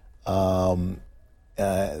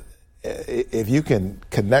 if you can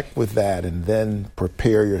connect with that and then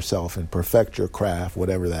prepare yourself and perfect your craft,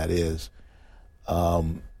 whatever that is,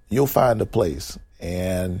 you'll find a place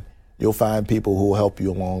and you'll find people who will help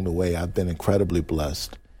you along the way. I've been incredibly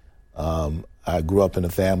blessed. I grew up in a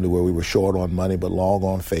family where we were short on money, but long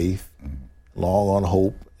on faith, long on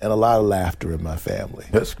hope, and a lot of laughter in my family.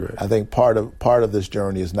 That's great. I think part of this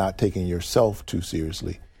journey is not taking yourself too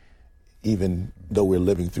seriously, even though we're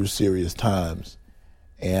living through serious times.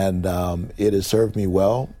 And it has served me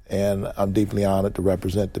well, and I'm deeply honored to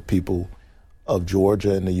represent the people of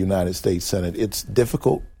Georgia in the United States Senate. It's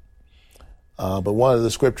difficult, but one of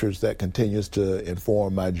the scriptures that continues to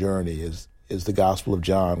inform my journey is the Gospel of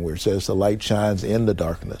John, where it says, the light shines in the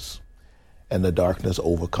darkness, and the darkness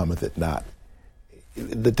overcometh it not.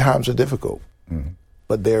 The times are difficult,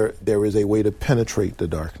 but there is a way to penetrate the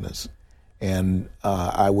darkness. And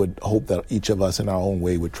I would hope that each of us in our own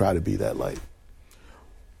way would try to be that light.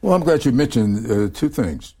 Well, I'm glad you mentioned two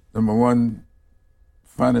things. Number one,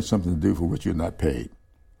 finding something to do for which you're not paid.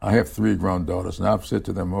 I have 3 grown daughters, and I've said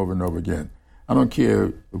to them over and over again, I don't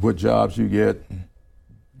care what jobs you get,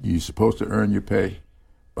 you're supposed to earn your pay,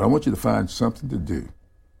 but I want you to find something to do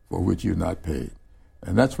for which you're not paid.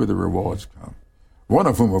 And that's where the rewards come. One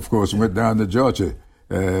of them, of course, went down to Georgia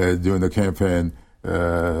during the campaign,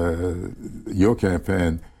 your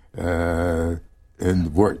campaign,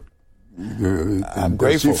 and worked. I'm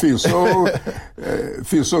grateful. She feels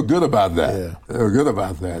so good about that.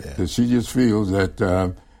 That she just feels that,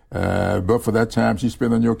 but for that time she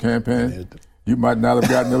spent on your campaign, you might not have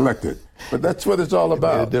gotten elected. But that's what it's all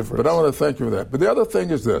about. But I want to thank you for that. But the other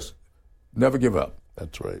thing is this: never give up.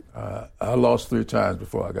 That's right. I lost 3 times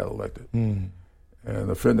before I got elected. And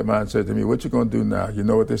a friend of mine said to me, "What you going to do now? You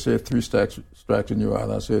know what they say: 3 strikes and you're out."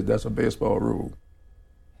 And I said, "That's a baseball rule.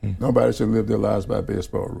 Nobody should live their lives by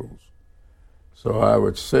baseball rules." So I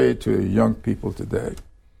would say to young people today,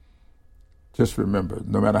 just remember,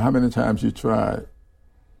 no matter how many times you try,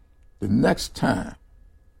 the next time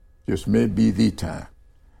just may be the time.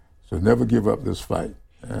 So never give up this fight.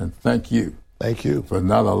 And thank you. Thank you. For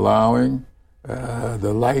not allowing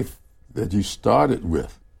the life that you started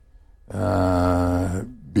with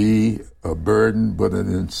be a burden but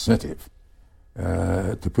an incentive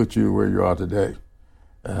to put you where you are today.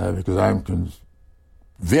 Because I'm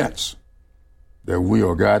convinced that we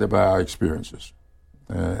are guided by our experiences.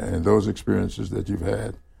 And those experiences that you've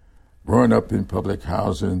had, growing up in public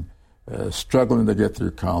housing, struggling to get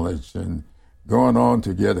through college, and going on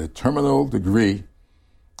to get a terminal degree,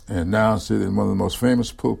 and now sit in one of the most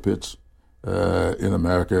famous pulpits in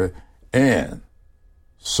America, and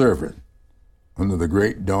serving under the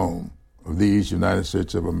great dome of these United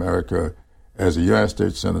States of America as a United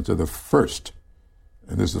States Senator, the first,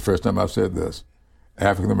 and this is the first time I've said this,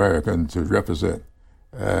 African American to represent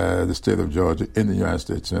the state of Georgia in the United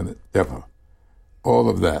States Senate ever. All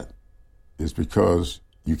of that is because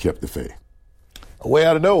you kept the faith. A way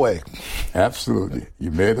out of no way. Absolutely.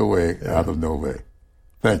 You made a way out of no way.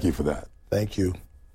 Thank you for that. Thank you.